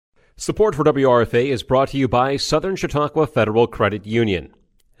Support for WRFA is brought to you by Southern Chautauqua Federal Credit Union.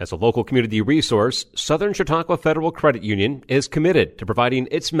 As a local community resource, Southern Chautauqua Federal Credit Union is committed to providing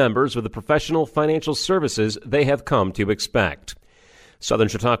its members with the professional financial services they have come to expect. Southern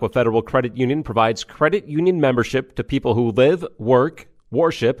Chautauqua Federal Credit Union provides credit union membership to people who live, work,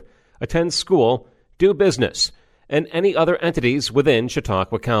 worship, attend school, do business, and any other entities within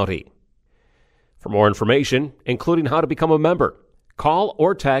Chautauqua County. For more information, including how to become a member, call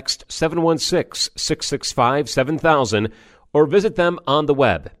or text 716-665-7000 or visit them on the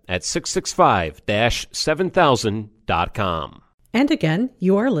web at 665-7000.com. And again,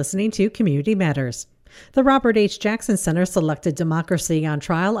 you are listening to Community Matters. The Robert H. Jackson Center selected Democracy on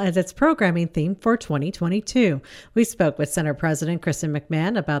Trial as its programming theme for 2022. We spoke with Center President Kristan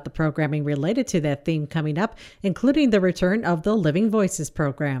McMahon about the programming related to that theme coming up, including the return of the Living Voices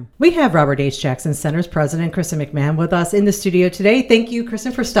program. We have Robert H. Jackson Center's President Kristan McMahon with us in the studio today. Thank you,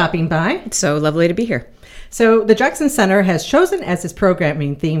 Kristan, for stopping by. It's so lovely to be here. So the Jackson Center has chosen as its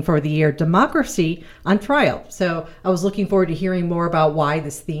programming theme for the year Democracy on Trial. So I was looking forward to hearing more about why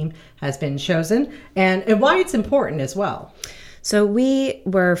this theme has been chosen and why it's important as well. So we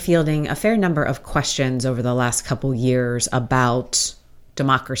were fielding a fair number of questions over the last couple years about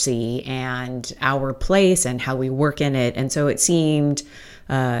democracy and our place and how we work in it. And so it seemed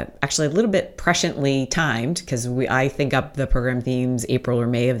actually a little bit presciently timed because I think up the program themes April or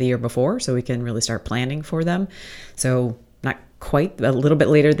May of the year before, so we can really start planning for them. So not quite, a little bit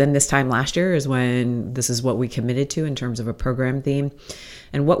later than this time last year is when this is what we committed to in terms of a program theme.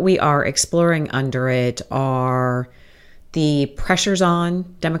 And what we are exploring under it are the pressures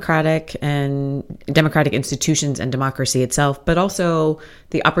on democratic institutions and democracy itself, but also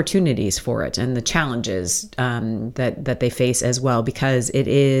the opportunities for it and the challenges that they face as well, because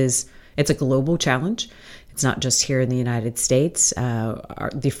it's a global challenge. It's not just here in the United States.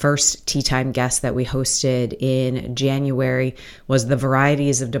 The first Tea Time guest that we hosted in January was the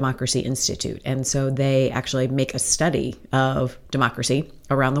Varieties of Democracy Institute. And so they actually make a study of democracy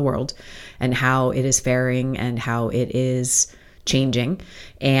around the world and how it is faring and how it is changing.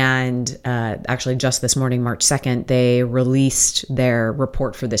 And actually just this morning, March 2nd, they released their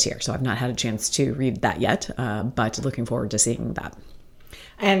report for this year. So I've not had a chance to read that yet, but looking forward to seeing that.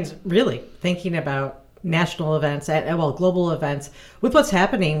 And really thinking about national events and global events with what's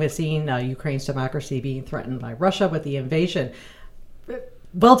happening with seeing Ukraine's democracy being threatened by Russia with the invasion.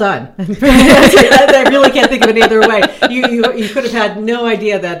 Well done. I really can't think of it either way. You could have had no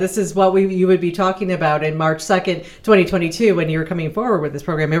idea that this is what you would be talking about in March 2nd, 2022 when you're coming forward with this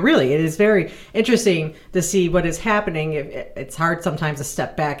program. It is very interesting to see what is happening. It's hard sometimes to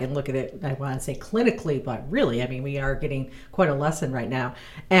step back and look at it, I want to say clinically, but really, I mean, we are getting quite a lesson right now.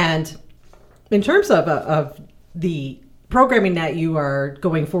 And in terms of the programming that you are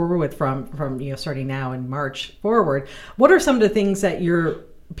going forward with from starting now in March forward, what are some of the things that you're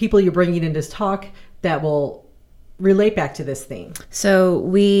bringing in this talk that will relate back to this theme? So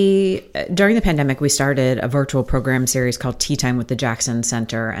during the pandemic, we started a virtual program series called Tea Time with the Jackson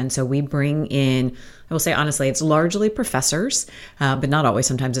Center. And so we bring in, I will say honestly, it's largely professors, but not always.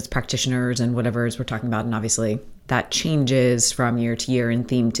 Sometimes it's practitioners and whatever it is we're talking about. And obviously that changes from year to year and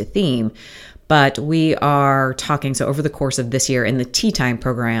theme to theme. But we are talking, so over the course of this year in the Tea Time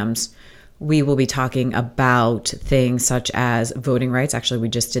programs, we will be talking about things such as voting rights. Actually, we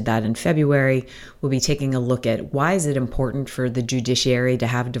just did that in February. We'll be taking a look at why is it important for the judiciary to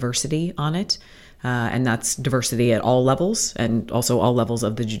have diversity on it? And that's diversity at all levels and also all levels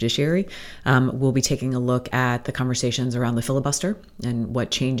of the judiciary. We'll be taking a look at the conversations around the filibuster and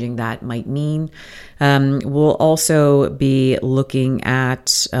what changing that might mean. We'll also be looking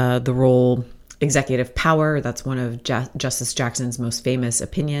at the role executive power. That's one of Justice Jackson's most famous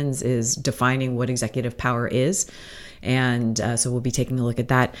opinions, is defining what executive power is. And so we'll be taking a look at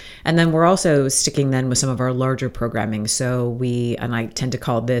that. And then we're also sticking then with some of our larger programming. So and I tend to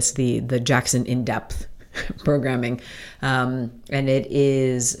call this the Jackson in-depth programming. And it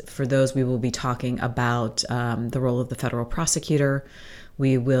is, for those, we will be talking about the role of the federal prosecutor.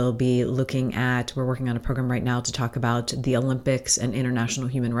 We will be looking at, we're working on a program right now to talk about the Olympics and international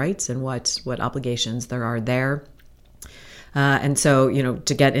human rights and what obligations there are there. And so,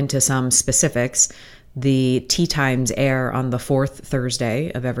 to get into some specifics, the Tea Times air on the fourth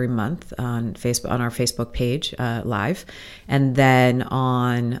Thursday of every month on our Facebook page live. And then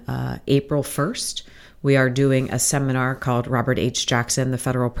on April 1st, We are doing a seminar called Robert H. Jackson, the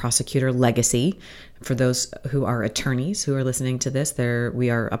Federal Prosecutor Legacy. For those who are attorneys who are listening to this,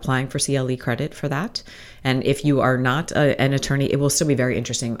 we are applying for CLE credit for that. And if you are not an attorney, it will still be very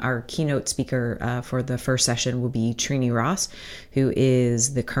interesting. Our keynote speaker for the first session will be Trini Ross, who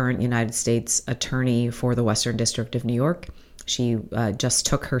is the current United States Attorney for the Western District of New York. She just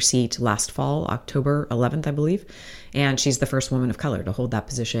took her seat last fall, October 11th, I believe, and she's the first woman of color to hold that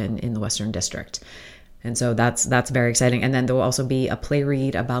position in the Western District. And so that's very exciting. And then there will also be a play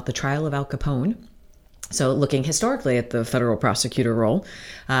read about the trial of Al Capone. So looking historically at the federal prosecutor role,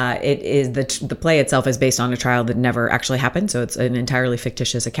 it is the play itself is based on a trial that never actually happened. So it's an entirely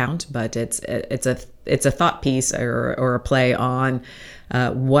fictitious account, but it's a thought piece or a play on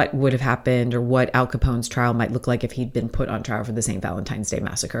what would have happened or what Al Capone's trial might look like if he'd been put on trial for the St. Valentine's Day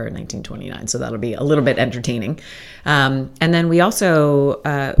Massacre in 1929. So that'll be a little bit entertaining. And then we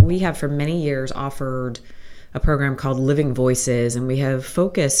also, we have for many years offered a program called Living Voices, and we have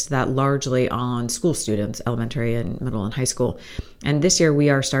focused that largely on school students, elementary and middle and high school. And this year we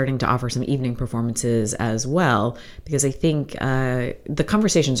are starting to offer some evening performances as well, because I think the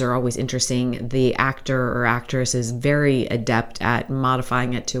conversations are always interesting. The actor or actress is very adept at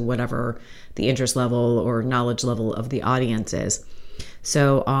modifying it to whatever the interest level or knowledge level of the audience is.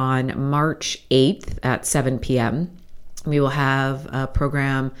 So on March 8th at 7 p.m., we will have a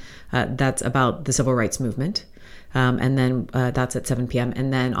program that's about the civil rights movement. And then that's at 7 p.m.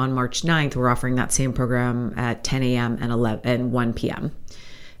 And then on March 9th, we're offering that same program at 10 a.m. and 1 p.m.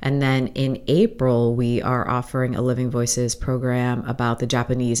 And then in April, we are offering a Living Voices program about the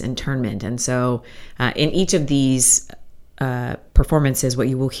Japanese internment. And so in each of these performances, what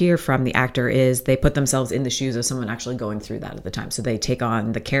you will hear from the actor is they put themselves in the shoes of someone actually going through that at the time. So they take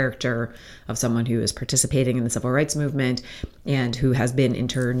on the character of someone who is participating in the civil rights movement and who has been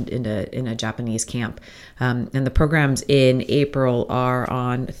interned in a Japanese camp. And the programs in April are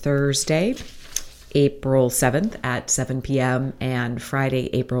on Thursday, April 7th at 7 p.m. and Friday,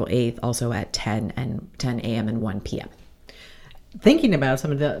 April 8th, also at 10 a.m. and 1 p.m. Thinking about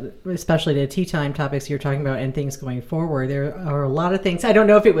some of the, especially the tea time topics you're talking about and things going forward, there are a lot of things. I don't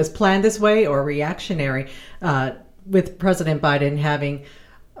know if it was planned this way or reactionary with President Biden having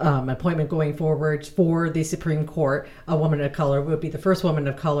appointment going forward for the Supreme Court. A woman of color would be the first woman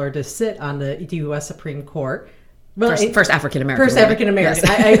of color to sit on the U.S. Supreme Court. Well, first African-American. First African-American.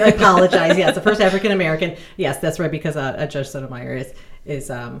 Yes. I apologize. Yes, the first African-American. Yes, that's right, because Judge Sotomayor is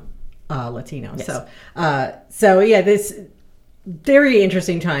Latino. Yes. So yeah, this very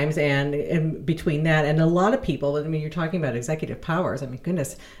interesting times, and between that and a lot of people, I mean, you're talking about executive powers. I mean,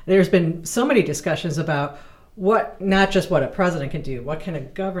 goodness, there's been so many discussions about not just what a president can do, what can a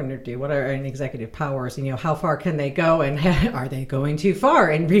governor do, what are an executive powers, how far can they go, and are they going too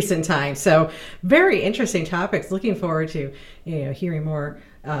far in recent times? So very interesting topics. Looking forward to hearing more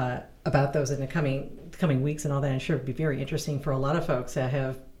about those in the coming weeks and all that. I'm sure it'd be very interesting for a lot of folks that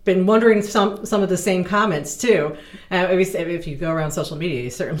have been wondering some of the same comments too. If you go around social media,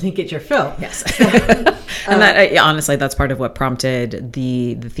 you certainly get your fill. Yes. And that honestly, that's part of what prompted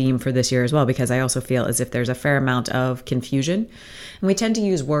the theme for this year as well, because I also feel as if there's a fair amount of confusion, and we tend to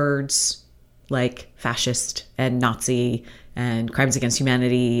use words like fascist and Nazi and crimes against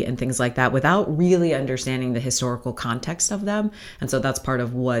humanity and things like that without really understanding the historical context of them. And so that's part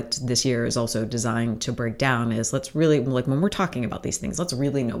of what this year is also designed to break down, is let's really, like, when we're talking about these things, let's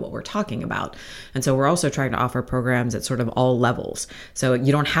really know what we're talking about. And so we're also trying to offer programs at sort of all levels. So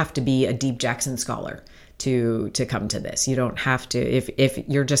you don't have to be a deep Jackson scholar to come to this. You don't have to, if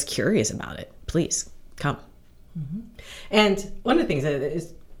you're just curious about it, please come. Mm-hmm. And one of the things that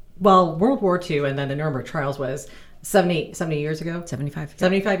is, well, World War II and then the Nuremberg trials was 70 years ago?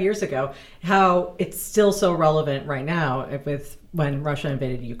 75 years ago. How it's still so relevant right now with when Russia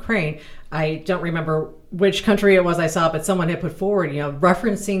invaded Ukraine. I don't remember which country it was I saw, but someone had put forward,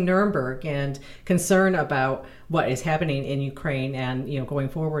 referencing Nuremberg and concern about what is happening in Ukraine and, going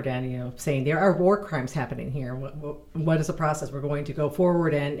forward and, saying there are war crimes happening here. What is the process? We're going to go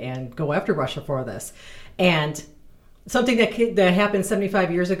forward and go after Russia for this. And something that happened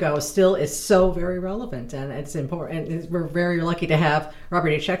 75 years ago still is so very relevant, and it's important. And we're very lucky to have Robert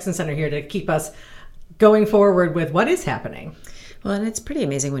H. Jackson Center here to keep us going forward with what is happening. Well, and it's pretty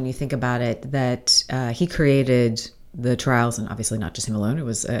amazing when you think about it that he created the trials, and obviously not just him alone. It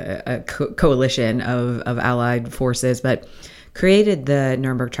was a coalition of allied forces, but created the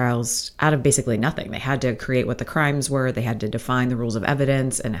Nuremberg trials out of basically nothing. They had to create what the crimes were. They had to define the rules of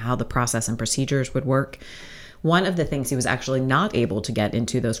evidence and how the process and procedures would work. One of the things he was actually not able to get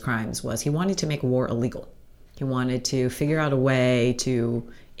into those crimes was he wanted to make war illegal. He wanted to figure out a way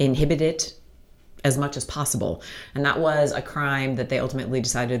to inhibit it as much as possible. And that was a crime that they ultimately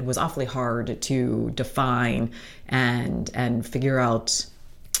decided was awfully hard to define and figure out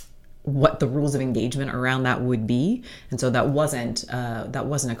what the rules of engagement around that would be. And so that wasn't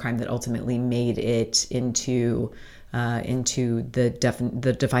a crime that ultimately made it into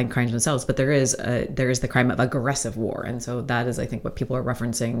the defined crimes themselves. But there is the crime of aggressive war. And so that is, I think, what people are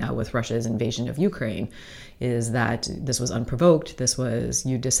referencing now with Russia's invasion of Ukraine, is that this was unprovoked. This was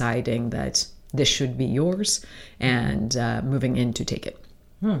you deciding that this should be yours and moving in to take it.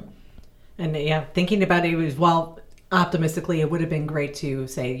 And yeah, thinking about it, was, well, optimistically, it would have been great to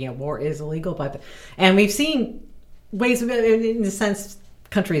say, war is illegal. And we've seen ways, in a sense,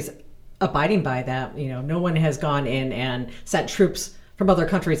 countries abiding by that. No one has gone in and sent troops from other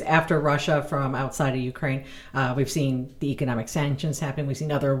countries after Russia from outside of Ukraine. We've seen the economic sanctions happen. We've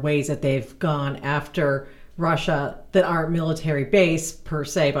seen other ways that they've gone after Russia that aren't military based per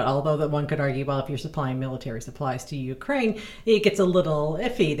se, but although that one could argue, well, if you're supplying military supplies to Ukraine, it gets a little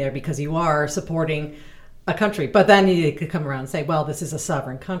iffy there because you are supporting a country. But then you could come around and say, well, this is a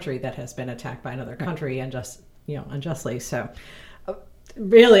sovereign country that has been attacked by another country unjustly. So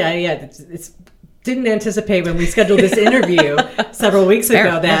really, it's didn't anticipate when we scheduled this interview several weeks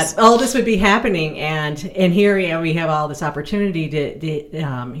ago that all this would be happening, and here we have all this opportunity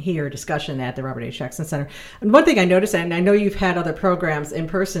to hear discussion at the Robert H. Jackson Center. And one thing I noticed, and I know you've had other programs in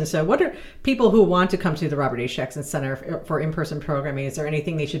person, so what are people who want to come to the Robert H. Jackson Center for in-person programming? Is there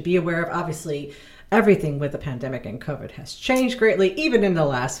anything they should be aware of? Obviously, everything with the pandemic and COVID has changed greatly, even in the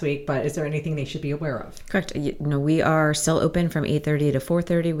last week, but is there anything they should be aware of? Correct. We are still open from 8:30 to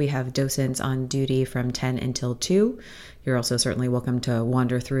 4:30. We have docents on duty from 10 until 2. You're also certainly welcome to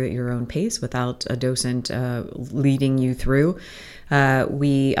wander through at your own pace without a docent leading you through.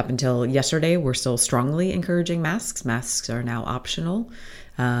 We, up until yesterday, we're still strongly encouraging masks. Masks are now optional.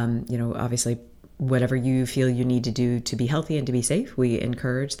 Obviously, whatever you feel you need to do to be healthy and to be safe, we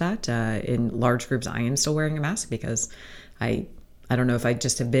encourage that. In large groups, I am still wearing a mask because I don't know if I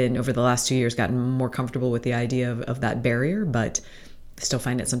just have been, over the last 2 years, gotten more comfortable with the idea of that barrier, but I still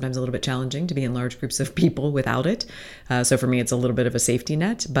find it sometimes a little bit challenging to be in large groups of people without it. So for me, it's a little bit of a safety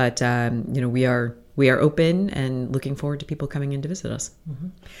net, but we are open and looking forward to people coming in to visit us. Mm-hmm.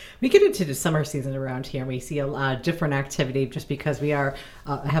 We get into the summer season around here, and we see a lot of different activity just because we have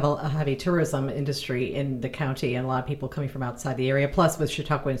a heavy tourism industry in the county and a lot of people coming from outside the area, plus with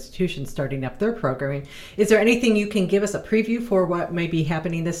Chautauqua institutions starting up their programming. Is there anything you can give us a preview for what may be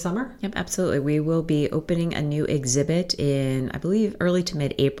happening this summer? Yep, absolutely. We will be opening a new exhibit in, I believe, early to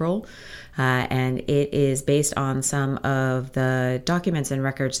mid-April. And it is based on some of the documents and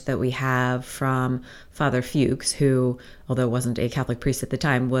records that we have from Father Fuchs, who, although wasn't a Catholic priest at the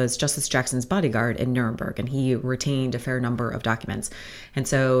time, was Justice Jackson's bodyguard in Nuremberg, and he retained a fair number of documents. And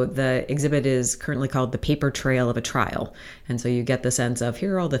so the exhibit is currently called The Paper Trail of a Trial. And so you get the sense of,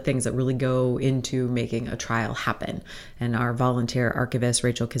 here are all the things that really go into making a trial happen. And our volunteer archivist,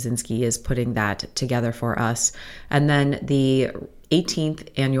 Rachel Kaczynski, is putting that together for us. And then the 18th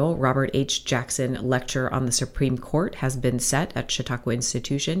annual Robert H. Jackson Lecture on the Supreme Court has been set at Chautauqua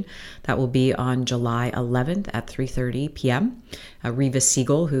Institution. That will be on July 11th at 3:30 p.m. Reva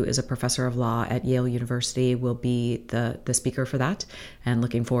Siegel, who is a professor of law at Yale University, will be the speaker for that, and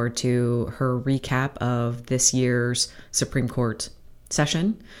looking forward to her recap of this year's Supreme Court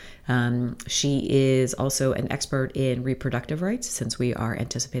session. She is also an expert in reproductive rights, since we are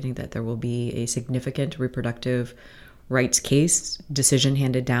anticipating that there will be a significant reproductive rights case decision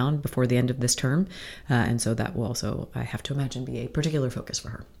handed down before the end of this term. And so that will also, I have to imagine, be a particular focus for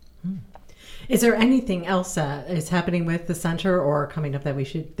her. Is there anything else that is happening with the center or coming up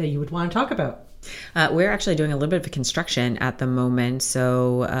that you would want to talk about? We're actually doing a little bit of construction at the moment.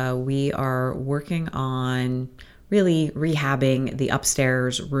 So we are working on really rehabbing the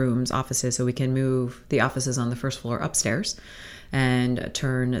upstairs rooms, offices, so we can move the offices on the first floor upstairs and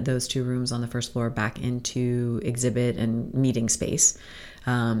turn those 2 rooms on the first floor back into exhibit and meeting space.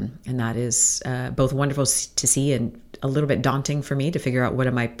 And that is both wonderful to see and a little bit daunting for me to figure out what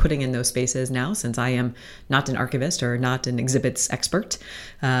am I putting in those spaces now, since I am not an archivist or not an exhibits expert.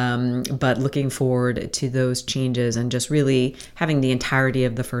 But looking forward to those changes and just really having the entirety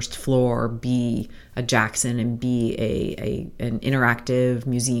of the first floor be a Jackson and be an interactive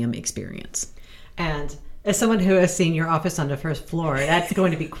museum experience. And As someone who has seen your office on the first floor, that's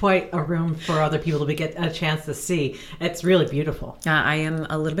going to be quite a room for other people to get a chance to see. It's really beautiful. I am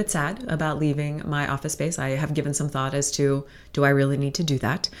a little bit sad about leaving my office space. I have given some thought as to, do I really need to do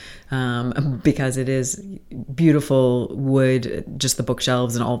that? Because it is beautiful wood, just the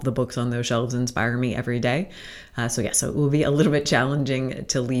bookshelves and all of the books on those shelves inspire me every day. So it will be a little bit challenging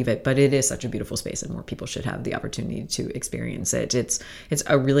to leave it, but it is such a beautiful space and more people should have the opportunity to experience it. It's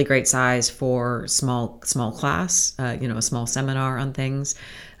a really great size for small class, a small seminar on things.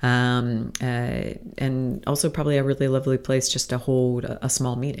 And also probably a really lovely place just to hold a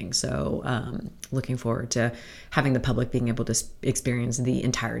small meeting. So looking forward to having the public being able to experience the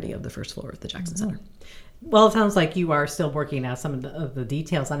entirety of the first floor of the Jackson Center. Well, it sounds like you are still working out some of the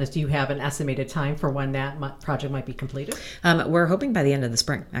details on this. Do you have an estimated time for when that project might be completed? We're hoping by the end of the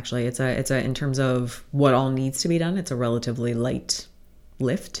spring. Actually, it's in terms of what all needs to be done, it's a relatively light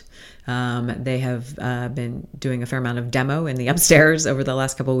lift. They have been doing a fair amount of demo in the upstairs over the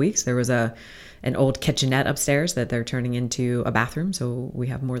last couple of weeks. There was an old kitchenette upstairs that they're turning into a bathroom. So we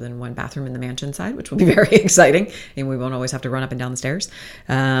have more than one bathroom in the mansion side, which will be very exciting. And we won't always have to run up and down the stairs.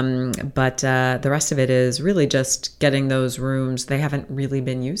 But the rest of it is really just getting those rooms. They haven't really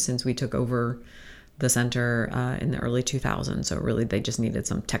been used since we took over the center in the early 2000s. So really they just needed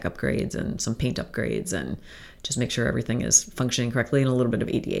some tech upgrades and some paint upgrades and just make sure everything is functioning correctly, and a little bit of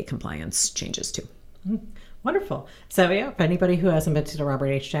ADA compliance changes too. Wonderful. So if anybody who hasn't been to the Robert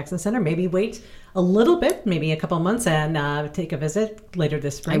H. Jackson Center, maybe wait a little bit, maybe a couple of months, and take a visit later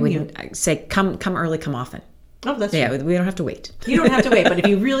this spring. I would say come early, come often. Oh, that's true. We don't have to wait. You don't have to wait, but if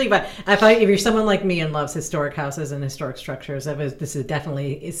you really, if you're someone like me and loves historic houses and historic structures, this is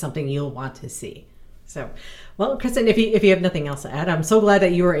definitely something you'll want to see. So, well, Kristan, if you have nothing else to add, I'm so glad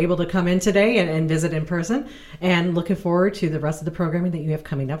that you were able to come in today and visit in person, and looking forward to the rest of the programming that you have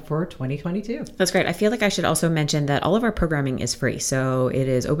coming up for 2022. That's great. I feel like I should also mention that all of our programming is free, so it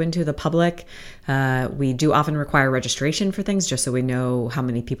is open to the public. We do often require registration for things just so we know how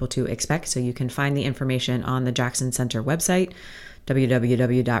many people to expect. So you can find the information on the Jackson Center website.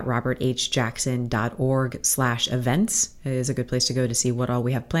 www.roberthjackson.org/events is a good place to go to see what all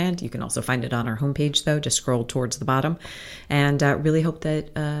we have planned. You can also find it on our homepage, though. Just scroll towards the bottom. And really hope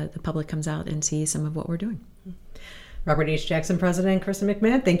that the public comes out and sees some of what we're doing. Robert H. Jackson President Kristan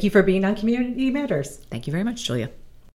McMahon, thank you for being on Community Matters. Thank you very much, Julia.